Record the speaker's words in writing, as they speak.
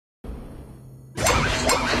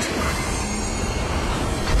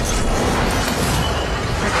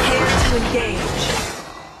to engage.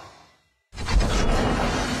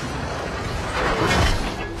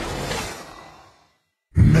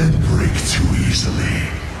 Men break too easily.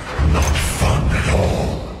 Not fun at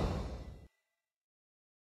all.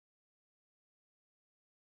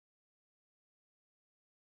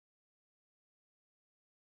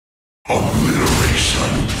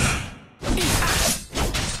 Obliteration.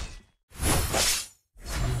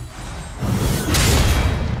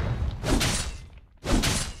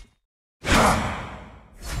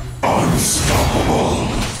 Unstoppable.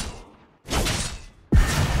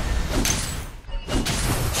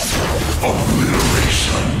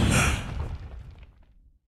 Obliteration.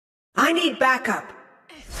 I need backup.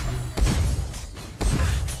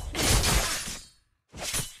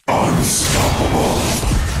 Unstoppable.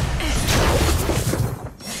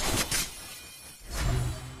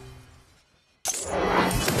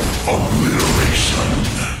 Obliteration.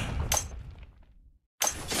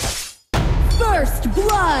 First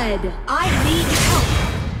blood! I need help.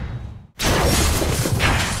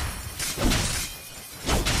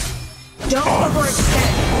 Don't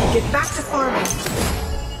overextend. Get back to farming.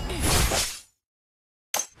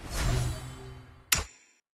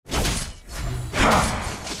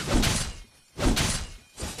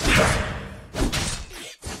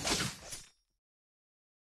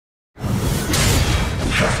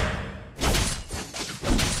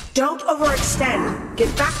 Don't overextend.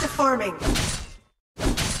 Get back to farming.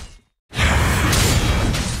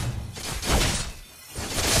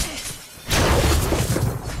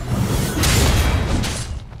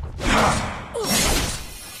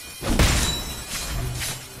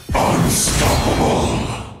 Unstoppable.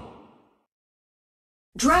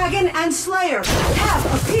 Dragon and Slayer have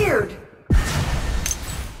appeared.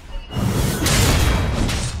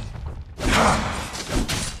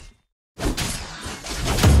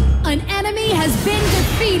 An enemy has been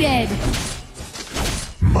defeated!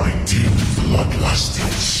 My demon bloodlust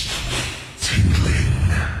is tingling.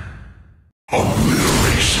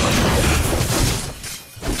 Obliteration.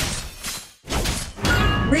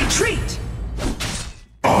 Retreat!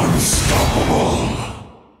 Unstoppable.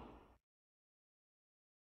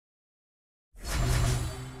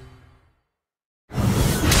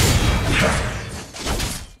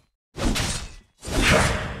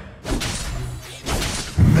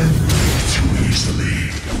 Men break too easily.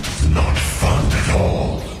 Not fun at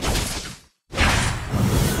all.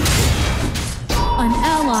 An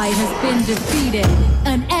ally has been defeated.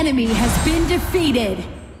 An enemy has been defeated.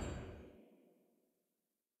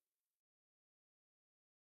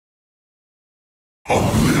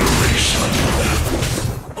 Obliteration.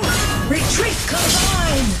 Retreat!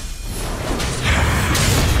 Combine!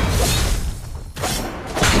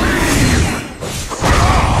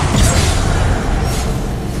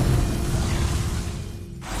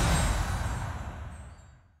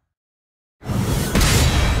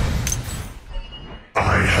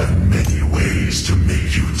 I have many ways to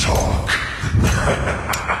make you talk.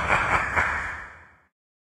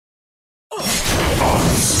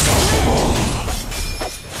 Unstoppable.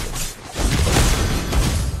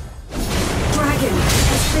 Dragon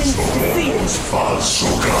has been defeated.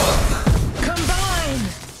 Bazooka. Combine!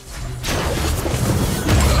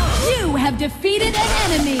 You have defeated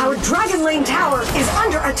an enemy! Our Dragon Lane tower is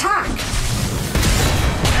under attack.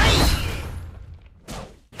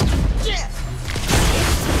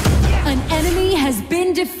 An enemy has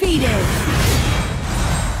been defeated!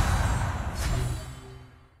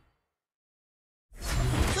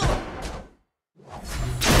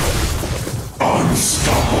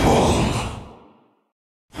 Unstoppable.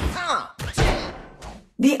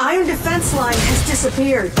 The iron defense line has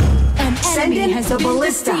disappeared. An Send enemy in has the been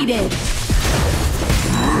ballista. defeated!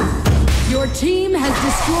 Your team has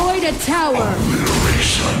destroyed a tower!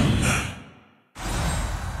 Obliteration.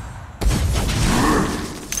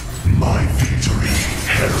 My victory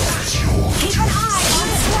heralds your Keep an eye on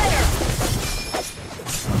Slayer.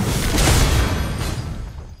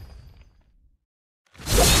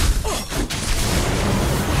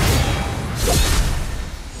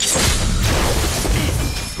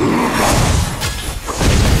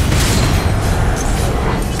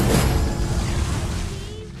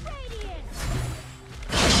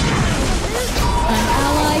 An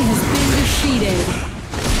ally has been defeated!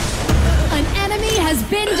 An enemy has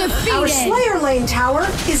been defeated! Our Slayer Lane tower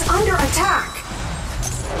is under attack.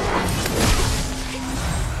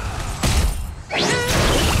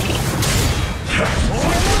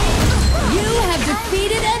 You have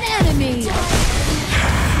defeated an enemy!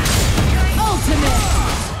 Ultimate!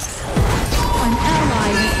 An ally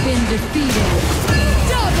has been defeated!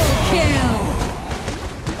 Double kill!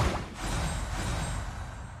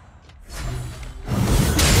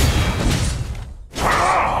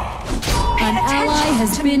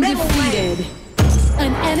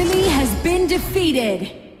 been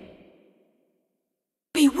defeated.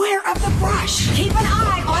 Beware of the brush. Keep an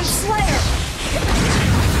eye on Slayer.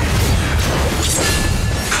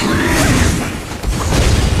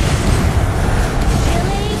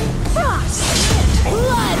 Killing Frost.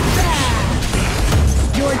 Bloodbath.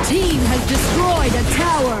 Your team has destroyed a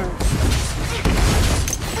tower.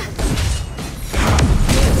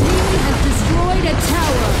 Your team has destroyed a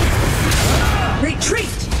tower.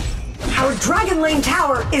 Retreat. Our Dragon Lane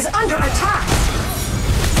tower is under attack.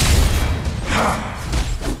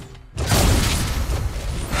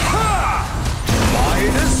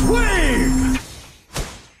 Midas Wave!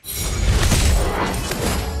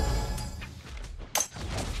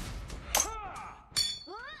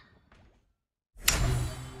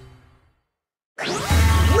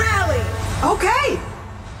 Rally! Okay!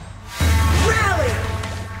 Rally!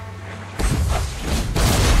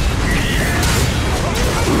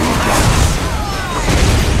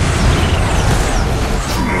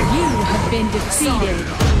 You have been defeated.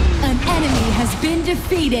 An enemy has been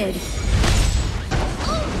defeated.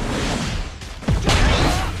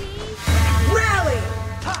 Rally!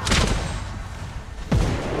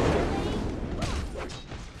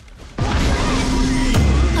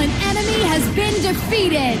 An enemy has been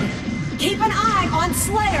defeated. Keep an eye on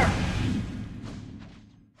Slayer.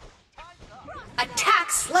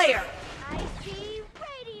 Attack Slayer.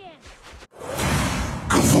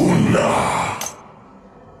 Kavuna!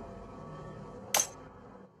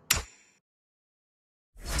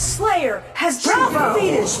 Slayer has been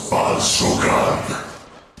defeated. Bazooka!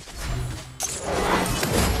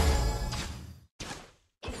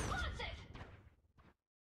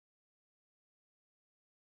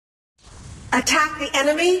 Attack the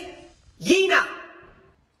enemy. Yina.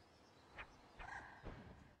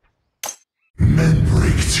 Men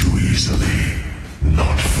break too easily.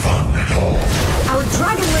 Not fun at all. Our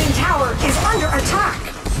Dragon Lane tower is under attack.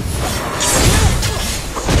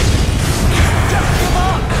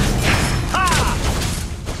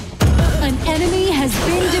 An enemy has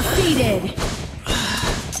been defeated.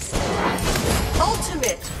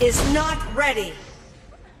 Ultimate is not ready.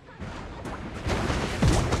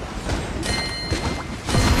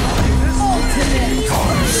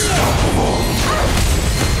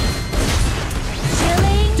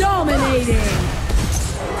 Dominating.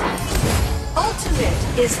 Ultimate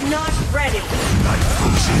is not ready. Night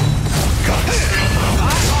goes in. Guts come out.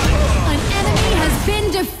 An enemy has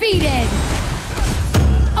been defeated.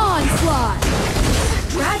 Onslaught.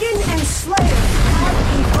 Dragon and Slayer have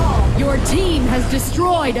evolved. Your team has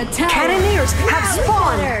destroyed a tower. Cannoneers have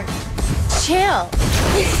spawned. Chill.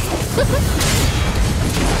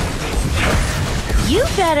 You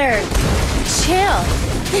better chill.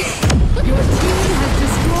 Your team has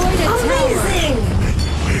destroyed a tower. Amazing!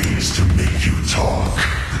 Ways to make you talk.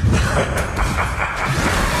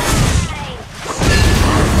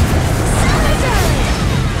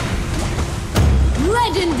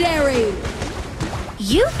 Legendary.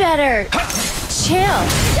 You better chill.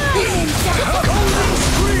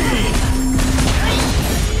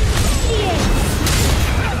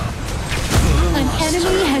 An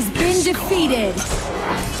enemy has been defeated.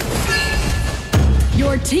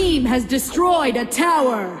 Your team has destroyed a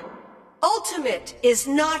tower. Ultimate is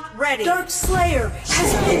not ready. Dark Slayer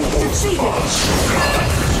has been defeated.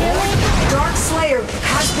 Dark Slayer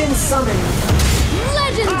has been summoned.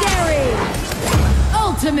 Legendary.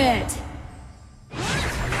 Ultimate.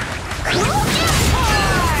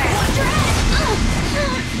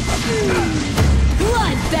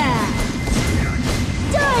 Bloodbath.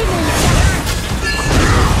 Diamond.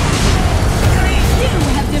 You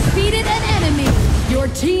have defeated an enemy. Your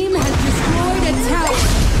team has destroyed a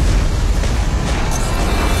tower.